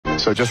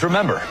So just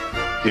remember,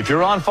 if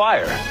you're on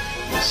fire,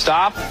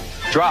 stop,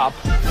 drop,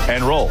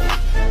 and roll.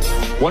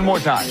 One more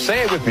time.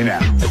 Say it with me now.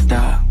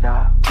 Stop,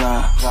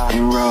 drop,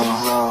 and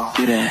roll.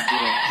 Do that.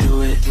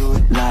 Do it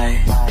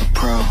like a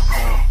pro.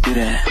 Do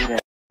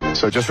that.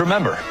 So just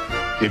remember,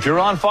 if you're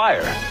on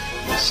fire,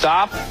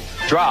 stop,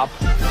 drop,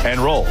 and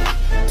roll.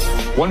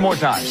 One more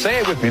time.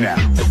 Say it with me now.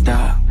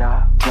 Stop,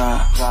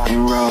 drop,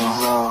 and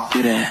roll.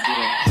 Do that.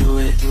 Do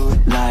it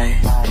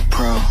like a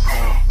pro.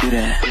 Do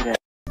that.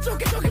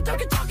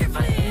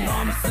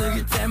 飲みす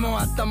ぎても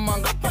頭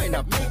がパイ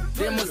ナップ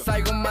ルでも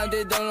最後ま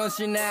でどの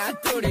しない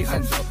鳥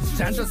繁盛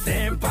ちゃんと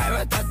先輩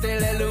は立て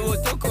れる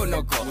男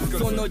の子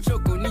そのチ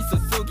ョコに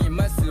注ぎ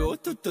ますおっ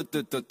とっとっ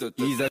とっとっ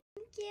といざ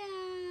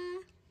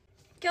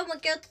今日も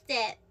今日っ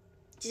て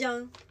じゃ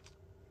ん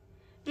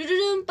ルル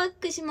ルンパッ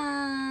クし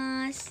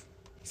まーす。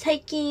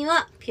最近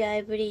はピュアア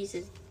イブリー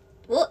ズ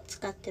を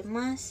使って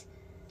ます。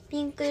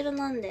ピンク色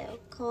なんだよ。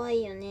かわ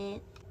いいよ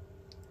ね。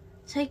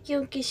最近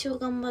お化粧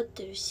頑張っ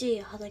てる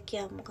し肌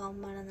ケアも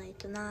頑張らない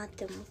となーっ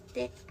て思っ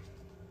て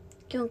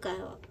今回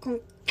は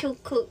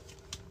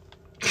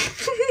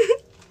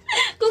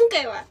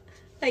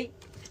はいこ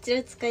ち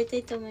ら使いた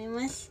いと思い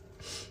ます。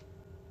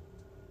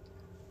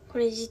こ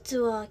れ実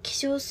は化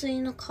粧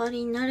水の代わ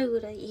りになるぐ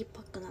らいいい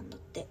パックなんだっ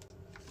て。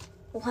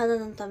お肌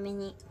のため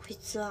に保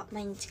湿は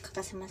毎日欠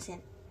かせませんっ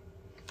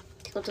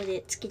てこと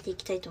でつけてい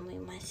きたいと思い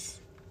ま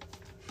す。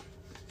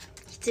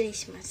失礼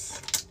しま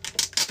す。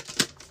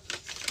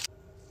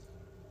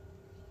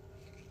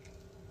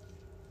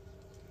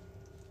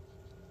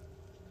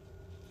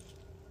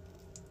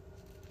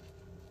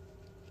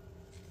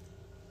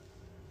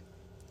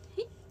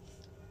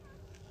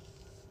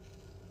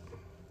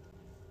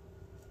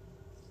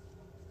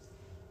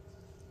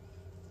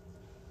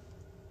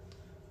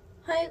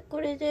はいこ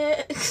れ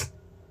で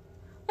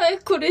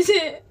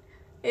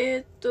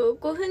5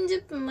分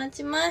10分待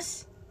ちま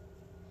す。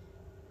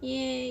イエ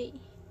ーイ。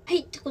はい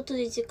ってこと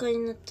で時間に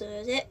なった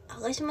ので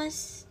剥がしま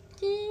す。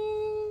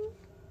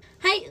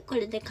はいこ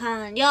れで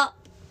完了。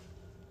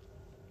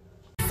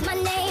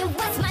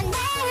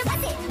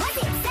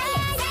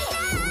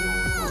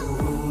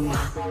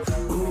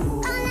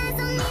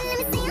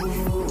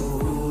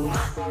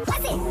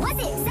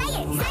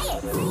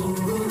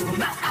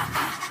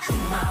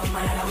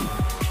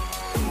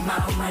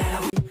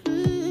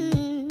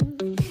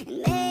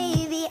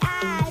Maybe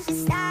I should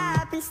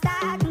stop and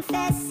start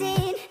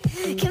confessing,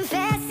 yeah.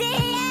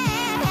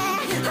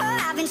 Oh,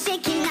 I've been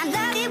shaking. I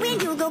love it when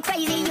you go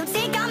crazy. You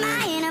take all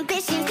my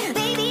inhibitions.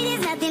 Baby,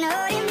 there's nothing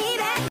holding me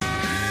back.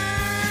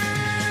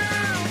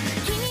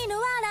 君の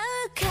笑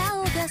う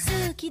顔が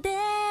好きで、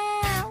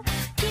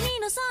君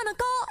のその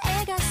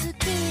声が好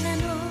きな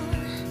の。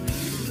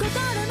心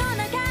の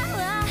中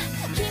は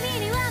君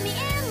には見え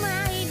な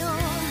いの。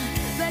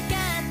分か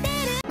って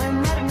る。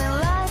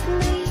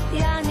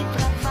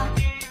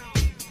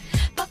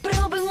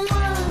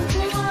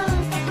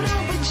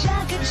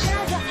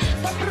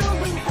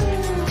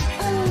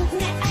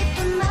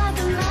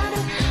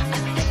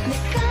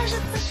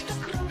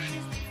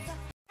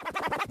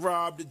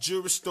Rob the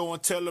jewelry store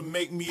and tell her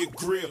make me a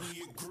grill.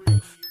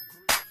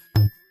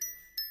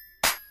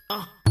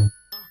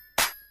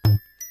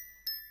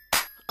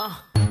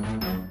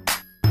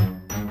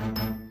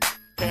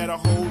 Had a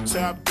whole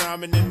top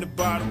diamond in the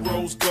bottom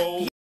rose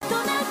gold.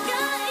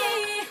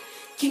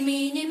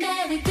 君にメ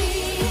リークリ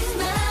ス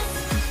マ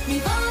ス見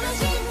下ろし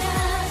た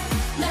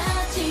街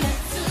が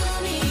罪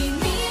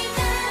み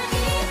た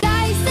い来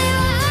世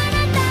はあな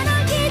たの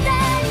期待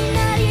にな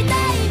りた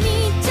い密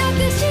着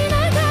しな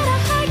がら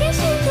激し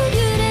く揺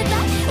れた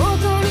音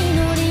に乗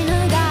りな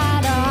が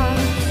ら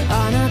あ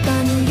なた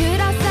に揺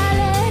らさ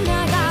れな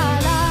が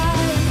ら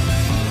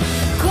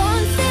今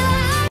世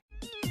は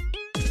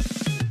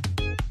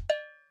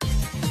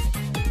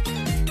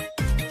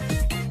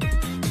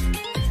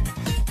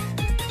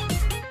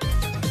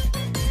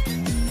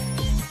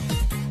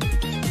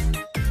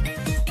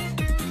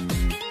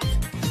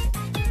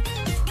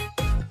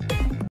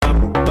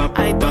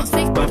I don't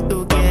speak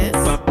portugués.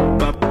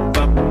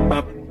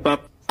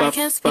 I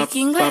can speak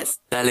English.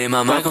 Dale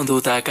mamá con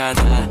tu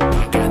tacata.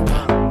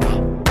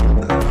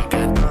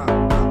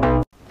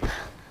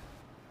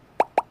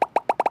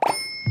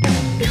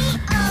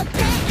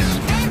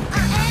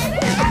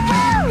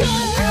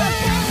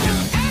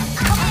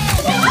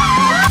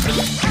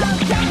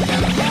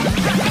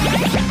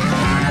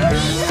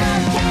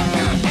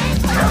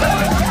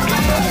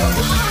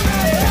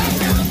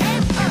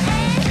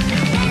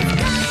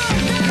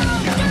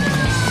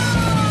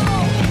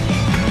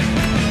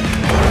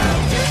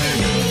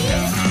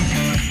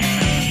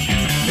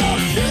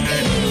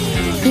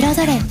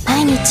彩れ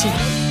毎日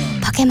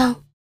ポケモン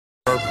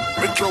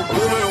Make your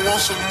woman want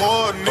some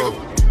more, nigga.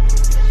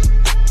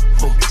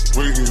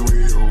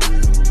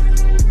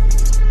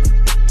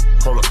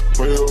 Hold up,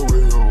 well.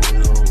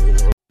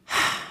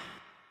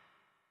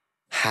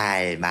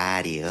 할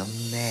말이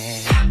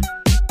없네.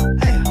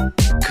 아휴,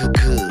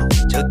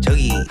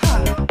 저기.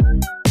 아휴,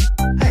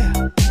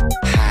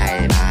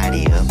 할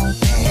말이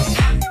없네.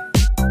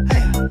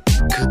 아휴,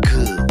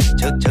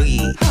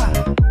 저기.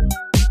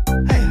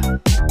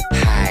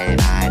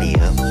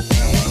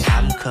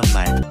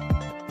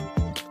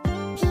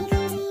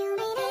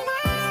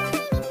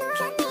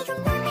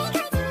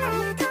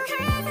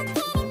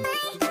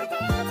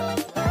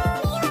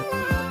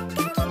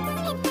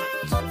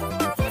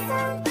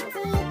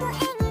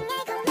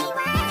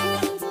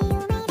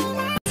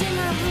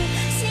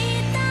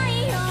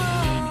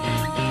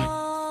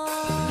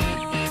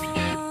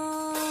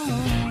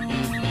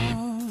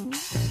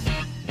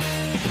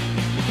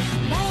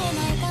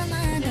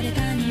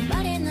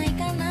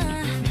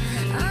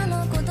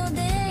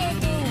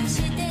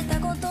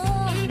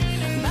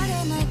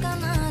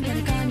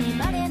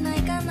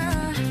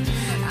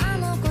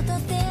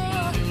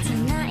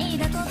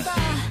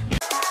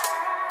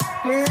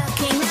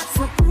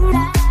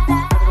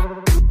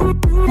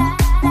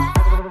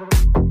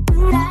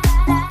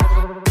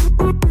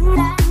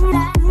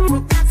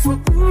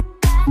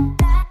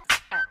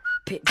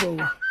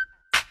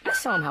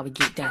 how we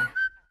get down.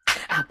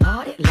 I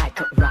party like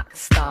a rock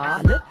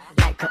star, look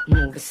like a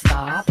movie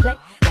star, play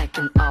like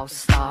an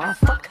all-star,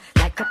 fuck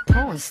like a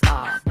porn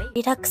star.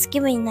 リラックス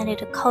気分になれ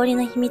る香り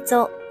の秘密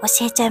を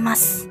教えちゃいま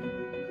す。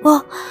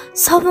わ、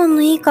サボン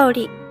のいい香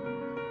り。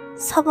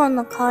サボン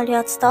の香り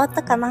は伝わっ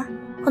たかな？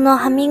この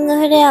ハミング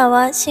フレア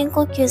は深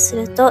呼吸す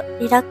ると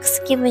リラック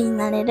ス気分に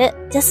なれる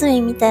ジャス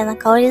ミンみたいな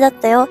香りだっ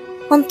たよ。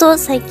本当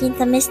最近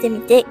試して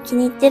みて気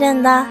に入ってる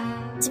んだ。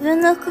自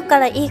分の服か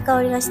らいい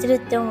香りがしてるっ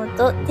て思う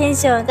とテン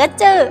ション上がっ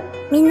ちゃう。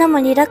みんな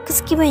もリラック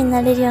ス気分に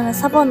なれるような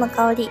サボンの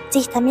香り、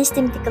ぜひ試し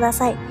てみてくだ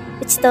さい。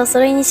うちとお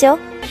揃いにしよう。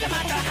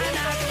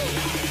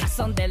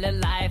遊んでる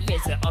ライフイ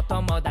ズお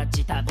友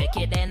達食べ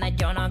きれない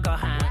夜のご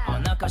飯お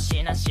残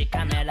しなし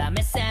カメラ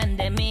目線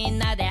でみん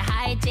なで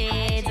ハイチ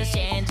ーズ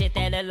信じ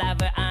てるラ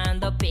ブ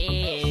&ピ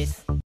ー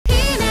ス秘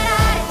めら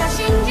れた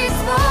真実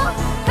を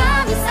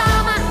神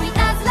様のい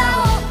たずら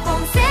を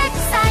今世紀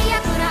最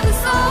悪な嘘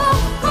を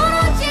この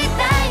時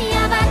代に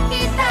暴き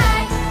た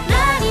い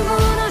何者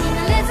にな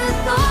れず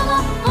とも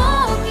も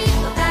うきっ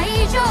と大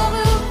丈夫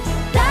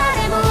誰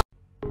も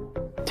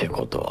って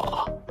こと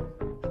は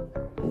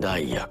ダ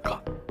イヤ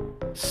か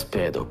ス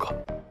ペードか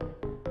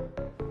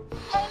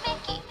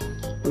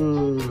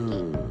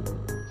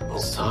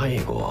最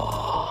後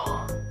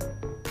は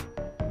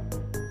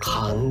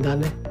勘だ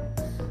ね。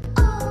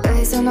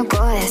その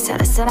声サ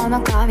ラサラ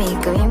の髪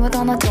首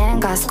元の点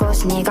が少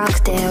し苦く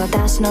て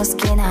私の好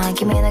きな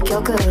君の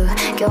曲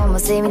今日も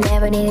睡眠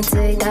眠りにつ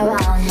いたわ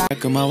回る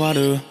だ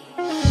る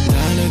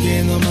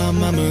げのま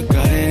ま迎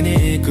え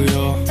に行くよ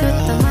ちょっ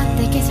と待っ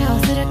て化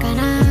粧するか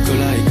ら暗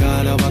い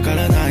からわか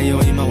らないよ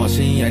今は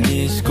深夜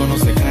2時この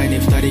世界に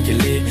二人き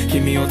り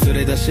君を連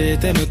れ出し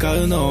て向か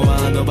うの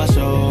はあの場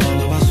所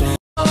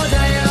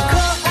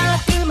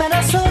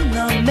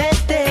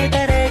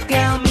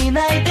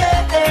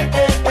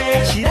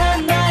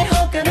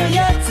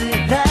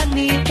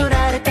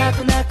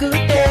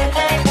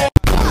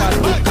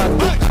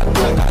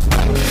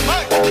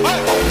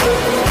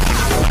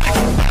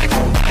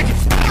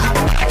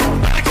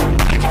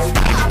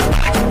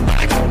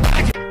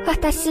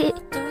私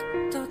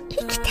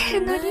生きて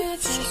るのに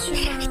死ん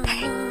でるみたい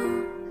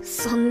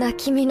そんな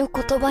君の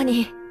言葉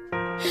に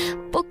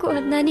僕は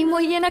何も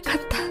言えなかっ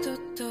た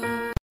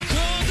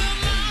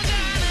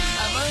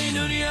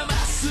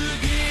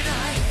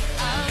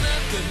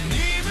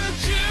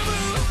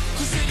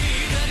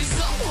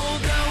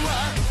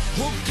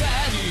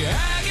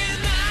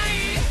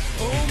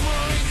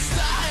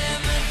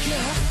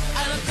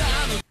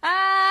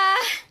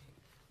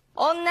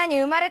女に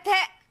生まれてよ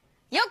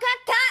かっ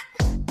た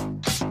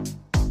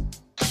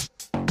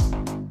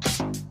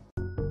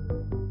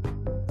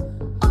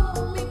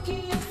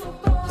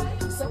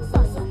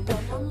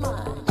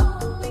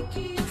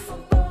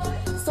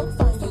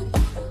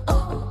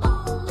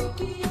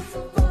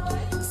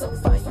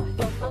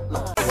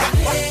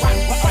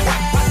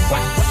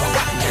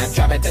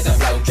Drop it to the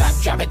floor,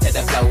 drop it to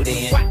the floor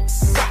then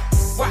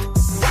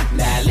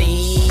Now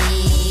lean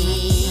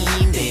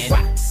then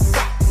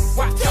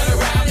Turn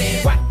around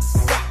then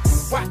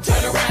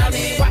Turn around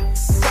then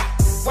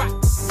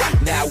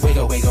Now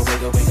wiggle, wiggle,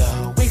 wiggle,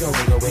 wiggle Wiggle,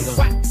 wiggle, wiggle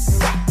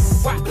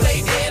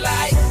Play dead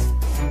like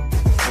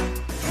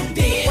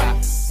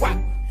Then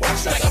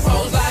Strike a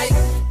pose like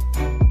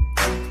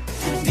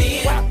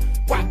Then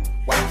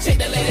Shake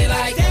the lady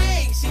like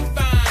Dang, she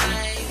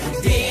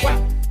fine Then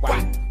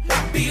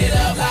Beat it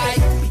up like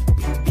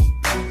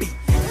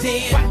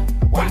Then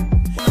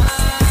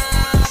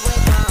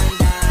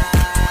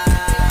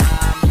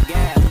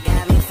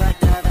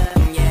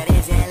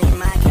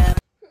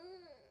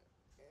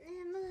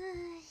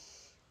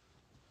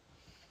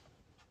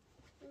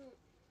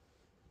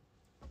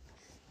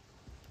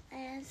お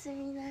やす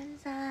みな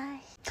さ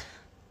い。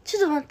ちょ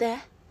っと待って、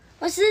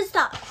忘れて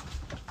た。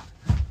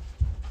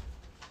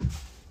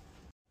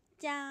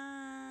じゃ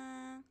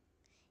ーん、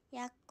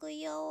薬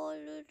用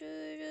ル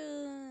ル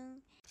ル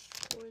ン。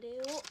こ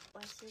れを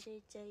忘れ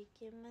ちゃい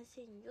けま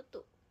せんよ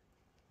と。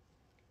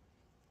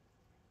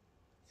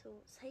そう、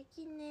最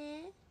近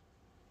ね、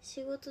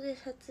仕事で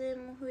撮影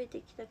も増えて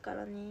きたか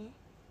らね、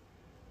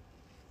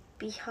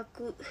美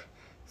白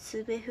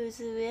すべふ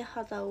ずべ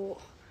肌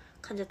を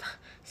噛んじゃった、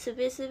す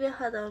べすべ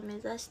肌を目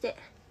指して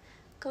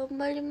頑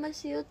張りま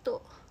すよ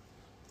と。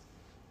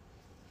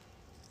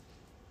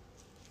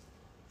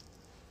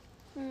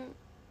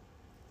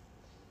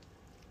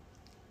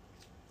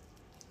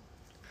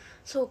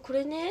そう、こ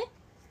れね、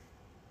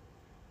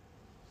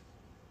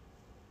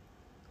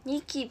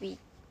ニキビ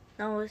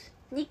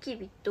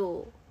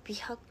と美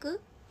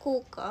白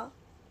効果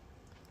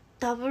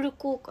ダブル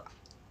効果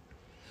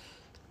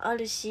あ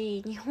る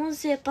し、日本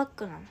製パッ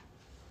クなの。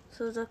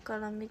そうだか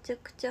らめちゃ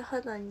くちゃ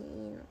肌にいい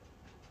の。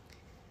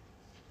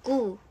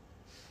ゴー。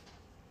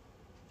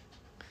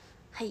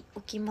はい、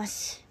起きま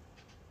す。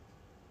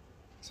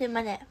それ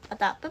までま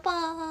たバイバ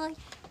ー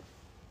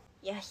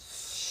イ。よ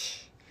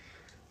し。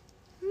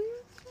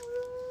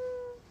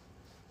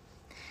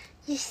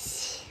よ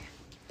し。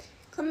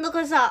今度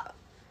こそ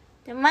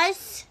出ま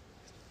す。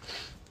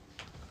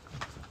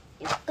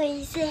よっこ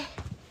いせ。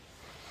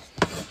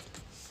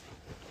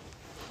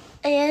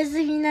おや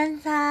すみな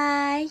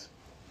さい。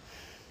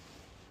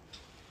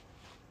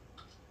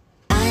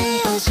愛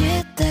を知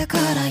ってか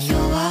ら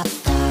弱っ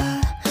た。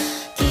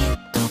きっ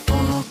と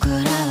僕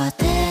らは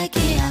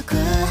敵役。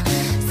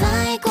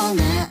最後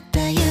ねっ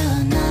て言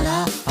うな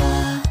らば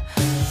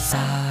さ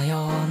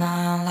よ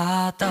な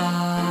らだ。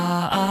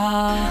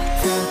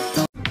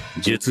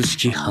術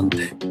式判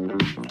定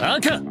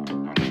赤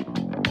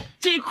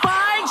失敗。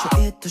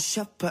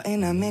しょっぱい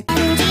なめく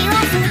りはすぐ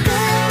に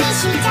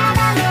しちゃ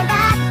ダメだっ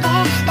て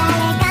誰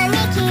かに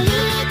聞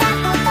いた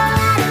ことあ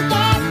るけ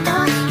ど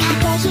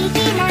駆け引き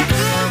なんて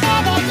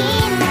でき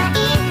ない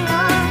の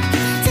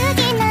好き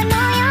なの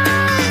よ。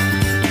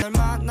널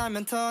만나면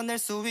더 낼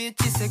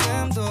스위치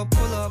세금도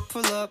pull up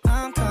pull up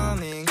I'm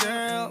coming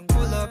girl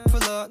pull up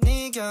pull up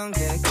네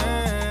경계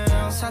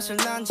girl 사실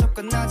난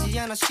접근하지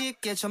않아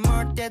쉽게 저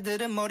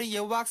멀때들은 머리에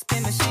왁스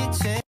빼면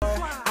시체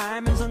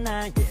알면서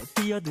나에게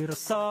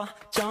뛰어들었어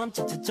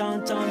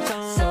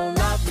점점점점점 So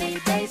lovely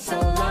they so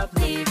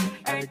lovely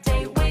every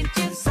day with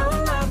you so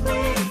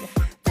lovely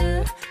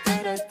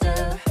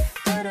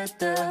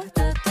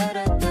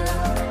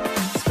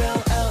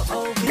Spell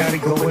L-O-V Got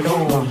it going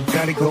on,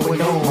 got it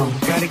going on,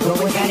 got it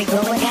going, got it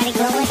going, got it going, got it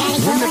going.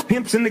 When the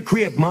pimp's in the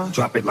crib, ma,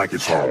 drop it like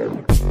it's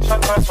home.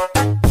 What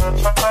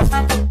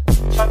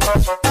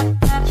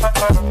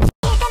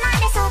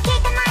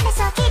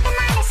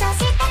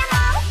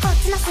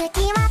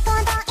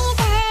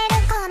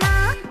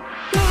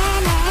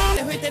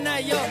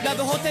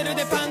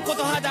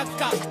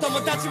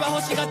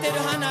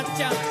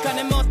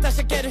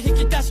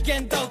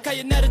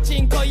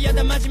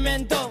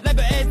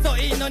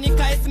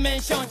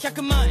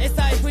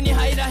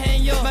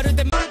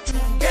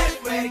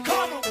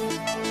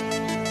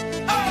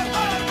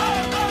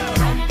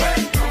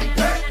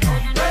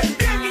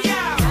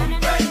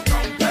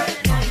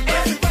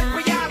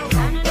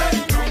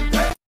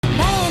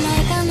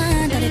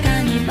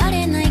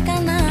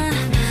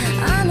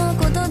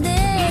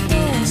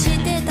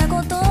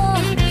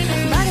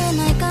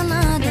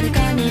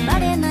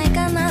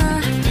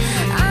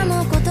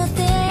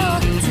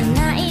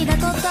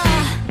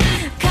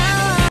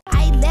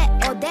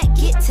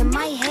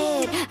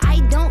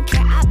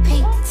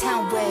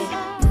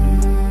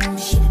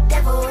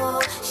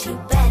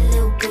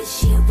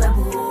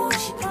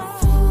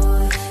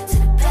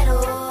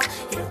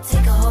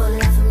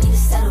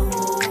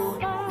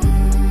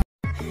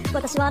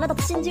私はあなた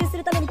と心中す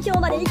るために今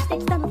日まで生きて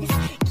きたのです。き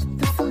っ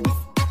とそうです。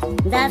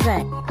だぞい。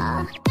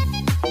ああ。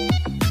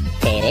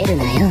照れる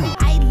なよ。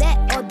I let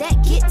all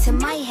that get to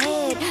my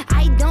head.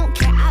 I don't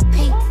care. I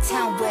paint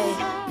town red.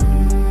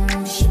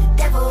 She the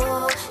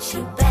devil. She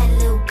a bad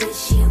little bitch.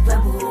 She a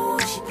rebel.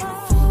 She put her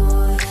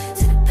foot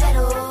to the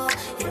pedal.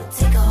 It'll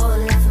take a whole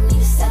lot for me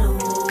to settle.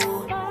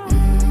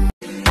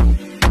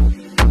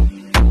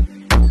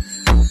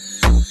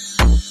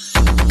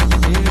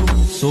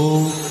 So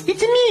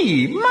it's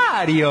me,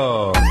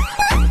 Mario.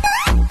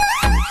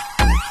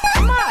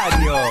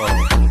 Mario.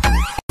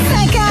 世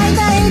界で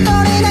一人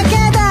だけ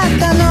だっ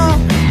たの。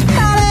彼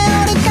よ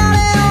り彼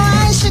を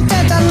愛して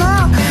たの。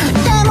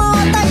でもお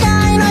互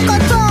いのこ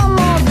とを思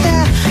って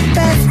別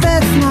々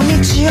の道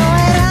を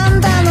選ん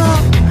だの。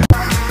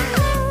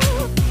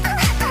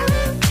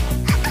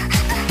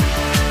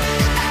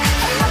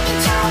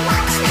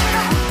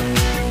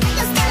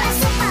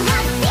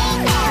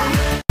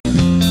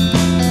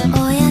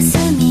おやす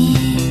み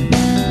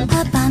パ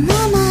パの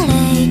マレ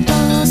ーと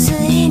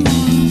睡眠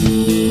昼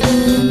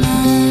寝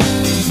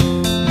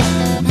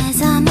目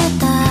覚め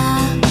た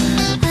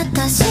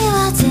私は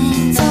人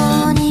造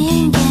人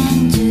間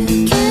19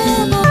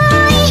倍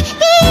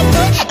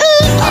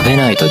食べな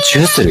いとチ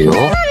ューするよ。恋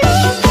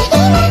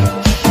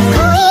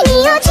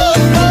に落ちて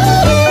いる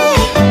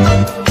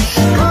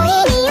恋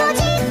に落ち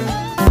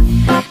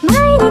毎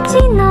日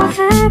の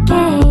風景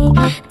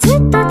ずっ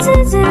と続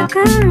く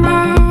ね。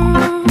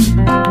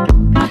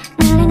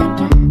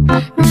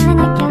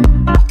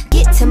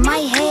Get to my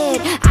head,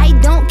 I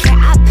don't care,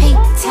 I paint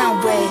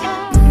town red.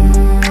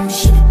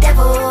 She the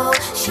devil,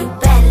 she a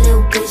bad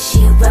little bitch,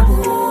 she a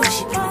rebel.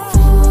 She put her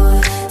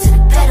foot to the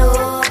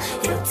pedal,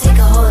 it'll take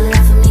a whole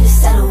lot for me to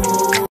settle.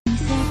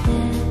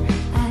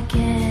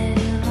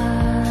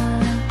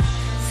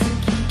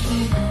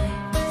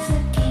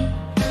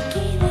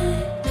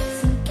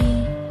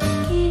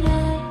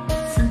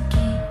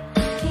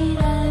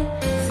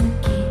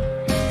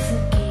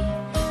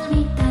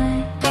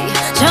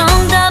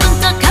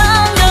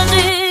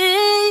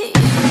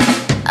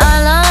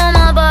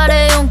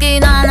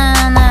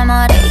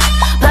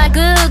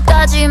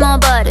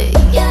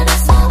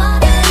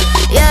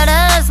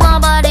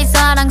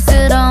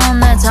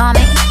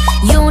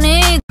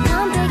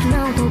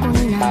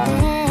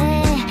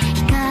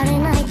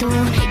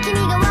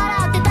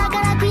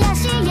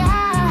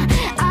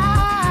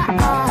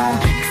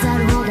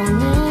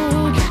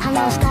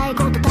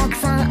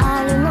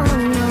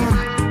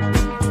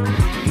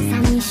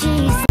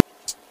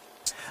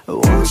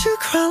 'Won't you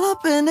crawl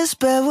up in this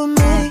bed with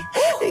me?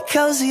 Get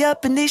cozy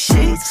up in these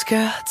sheets,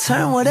 girl.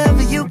 Turn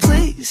whatever you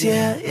please,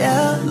 yeah,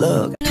 yeah.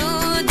 Look. Do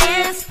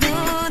this, do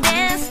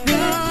this, do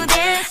this.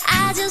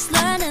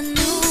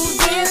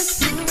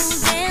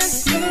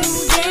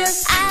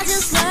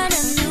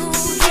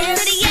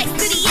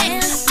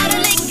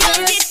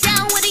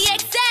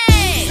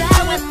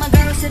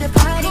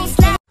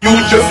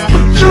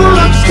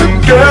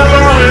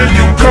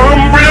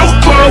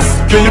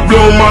 Can you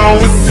blow my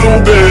whistle,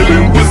 baby?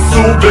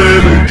 Whistle,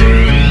 baby.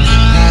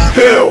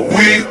 Here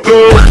we go.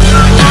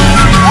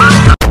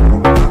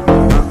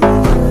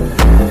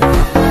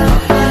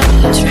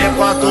 J'ai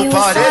quatro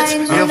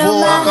paredes, eu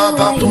vou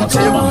acabar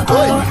contigo,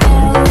 doido.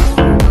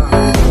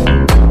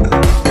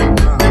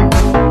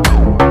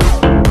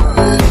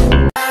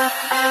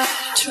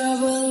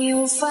 Trouble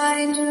you'll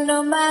find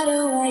no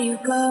matter where you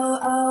go.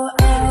 Oh,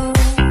 oh.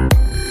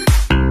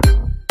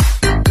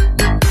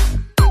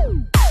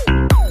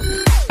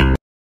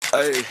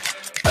 Hey,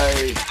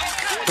 hey.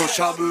 土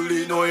砂降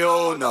りの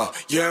ような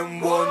円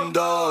ウォン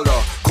ダーラ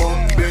コ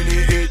ンビニ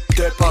行っ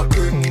てパク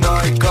ん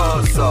ない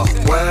かさ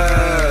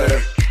Way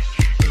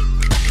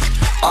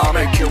I'll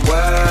make you way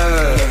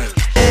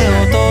目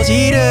を閉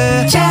じる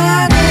じ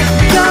ゃあね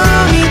今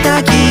日見た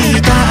聞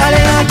いたあれ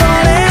がこ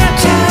れ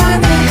じゃあ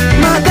ね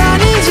また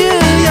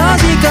24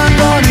時間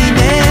後にね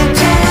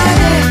じゃあ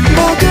ね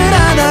僕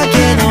らだけ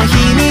の秘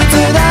密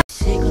だ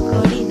性格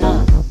悪い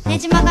なね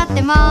じ曲がっ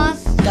てま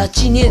すガ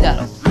チねえだ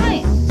ろは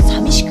い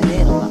寂しくね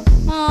えのか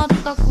まっ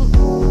たく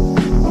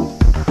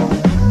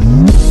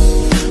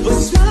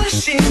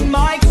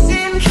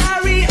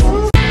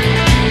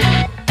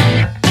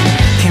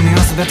君は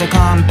全て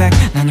完璧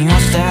何を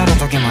している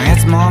時もい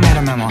つも見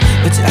る目も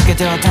打ち明け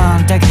ては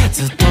端的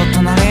ずっと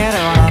隣で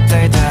笑っ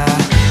ていて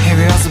日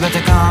々は全て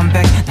完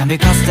璧なび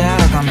かせている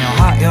髪を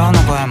発用の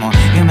声も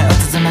夢う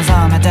つつ目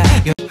覚めて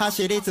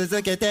走り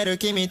続けてる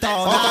君と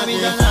髪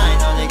じゃない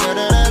のにぐる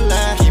るる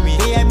君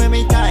DM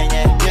みたい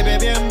ねビュビュ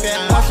ビュンビ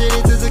ュン走り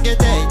続けてい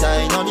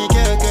たいのに窮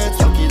屈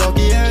時々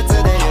憂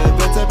鬱で言う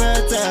ブツブ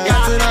ツ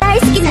大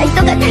好きな人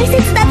が大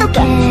切だとけ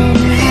そん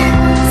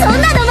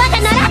なのまだ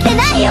習って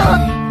ないよ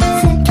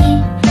好き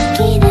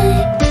嫌い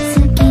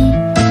好き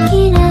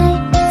嫌い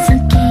好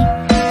き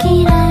嫌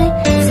い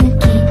好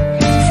き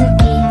好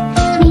き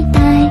みた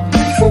い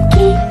好き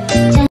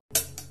じゃ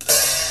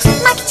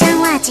マキちゃん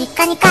は実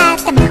家に帰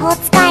って魔法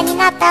使いに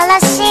なったら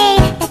しい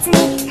別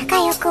に仲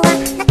良くは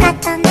なかっ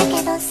たんだ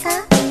けどさ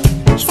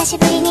久し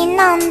ぶりに飲ん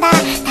だ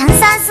炭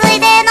酸水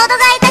で喉が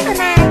痛く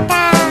なっ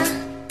た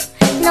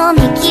飲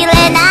みきれ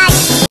ない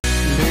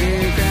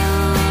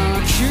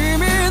君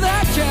だ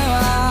け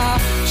は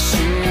幸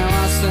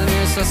せに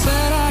させな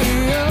い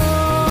よ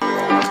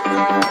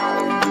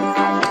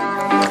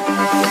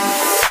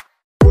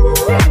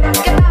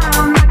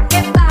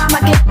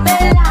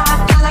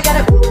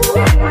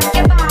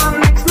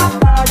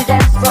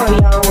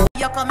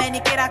横目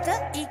に気楽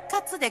一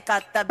括で買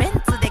ったベン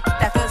ツで来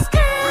たフスカ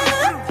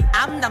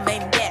I'm the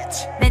main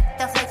bitch ネッ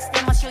トフリックス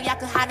でも主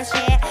役張るし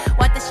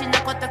私の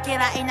こと嫌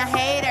いな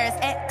ヘイタ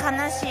ーズ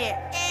悲しい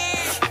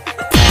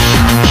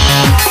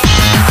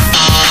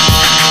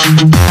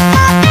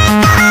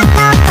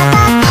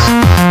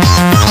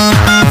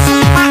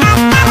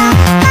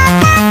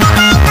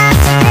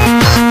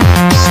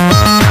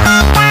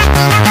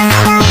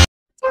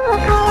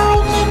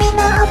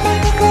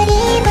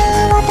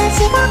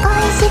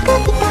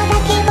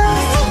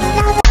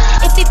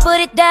Put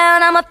it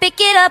down, I'ma pick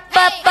it up,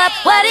 up, up.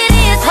 What it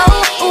is, ho,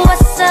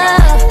 what's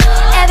up?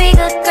 Every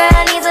good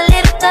girl needs a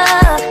little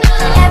love.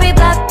 Every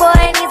black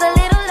boy needs a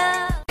little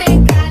love.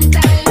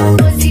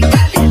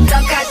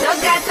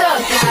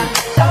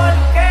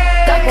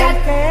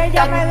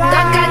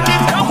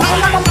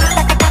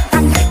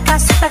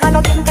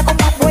 Pégalo diente como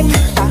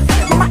abuelita.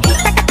 Mamaita que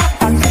está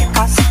tan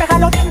rica. Sí,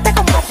 pégalo diente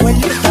como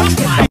abuelita.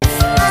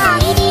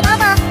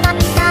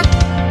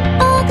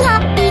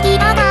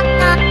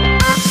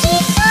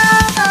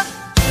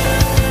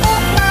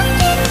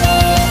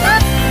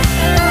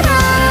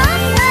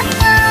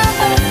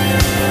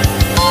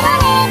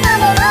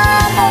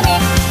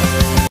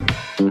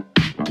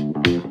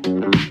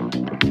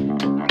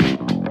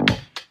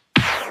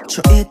ち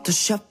ょいと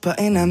しょっぱ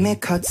い波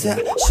風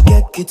刺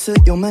激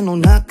強めの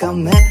中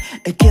目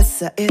エキ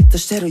サイト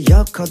してる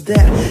横で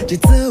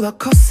実は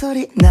こっそ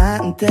りな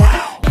んて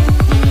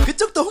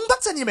그쪽도 홍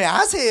박사님을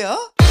아세요?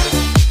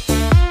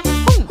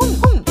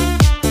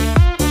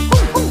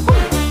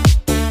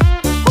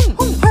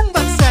 홍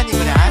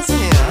박사님을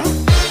아세요?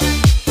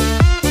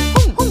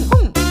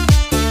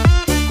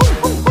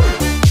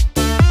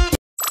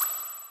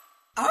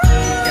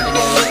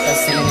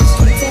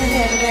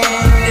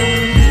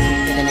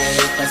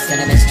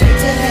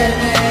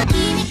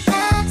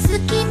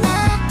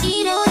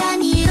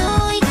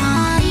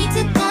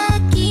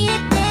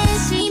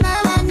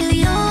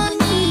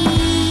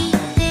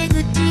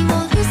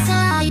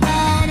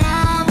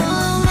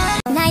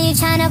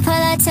 Tryna pull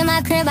up to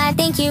my crib, I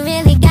think you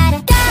really gotta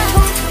go.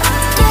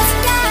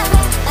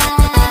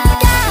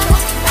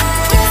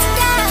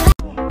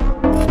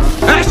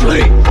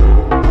 Ashley!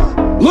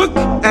 Look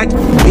at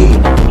me!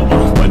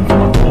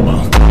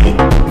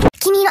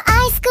 君の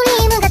アイスク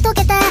リームが溶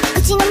けた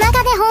口の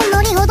中でほん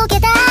のりほどけ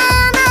た甘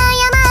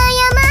い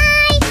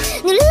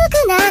ぬる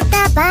くなっ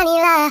たバニ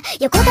ラ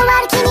横た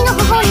わる君の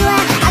頬には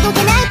あど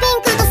けないピ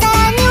ンクとさ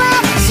には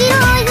白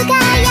い深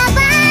いヤ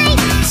バい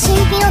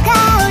神秘の香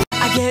り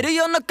あげる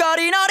よ残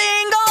りのリ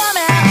ンゴ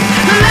飴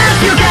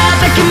Unless you got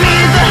the 君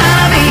と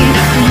花火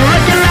You're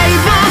like a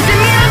rainbow 君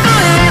の声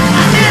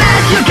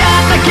Unless you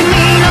got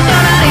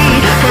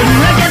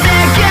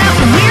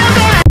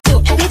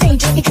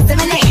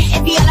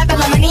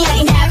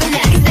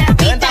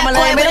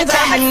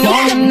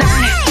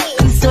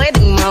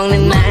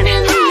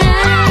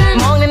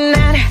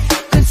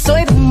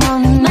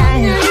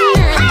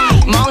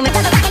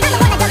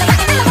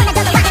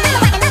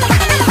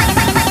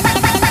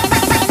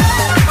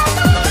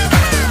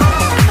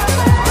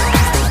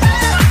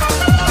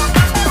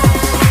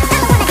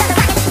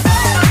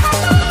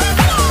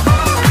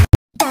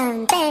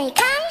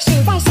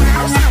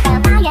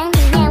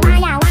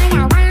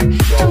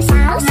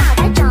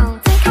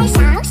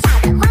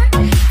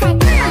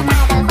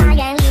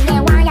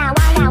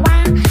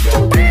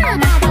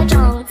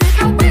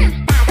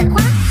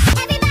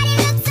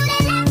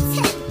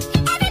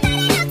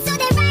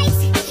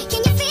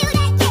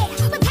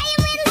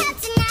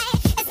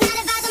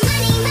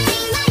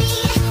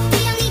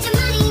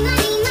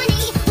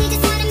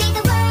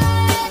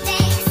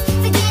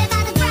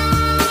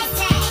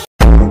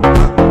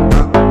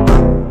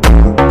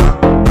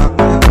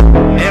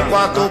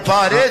quatro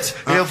paredes,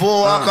 eu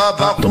vou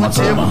acabar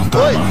contigo.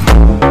 Oi.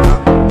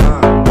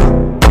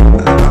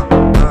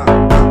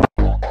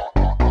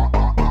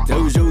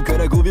 登場か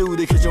ら5秒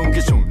でケチョン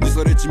ケチョンに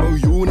されちまう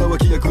ような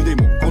脇役で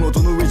もこの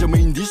戸の上じゃメ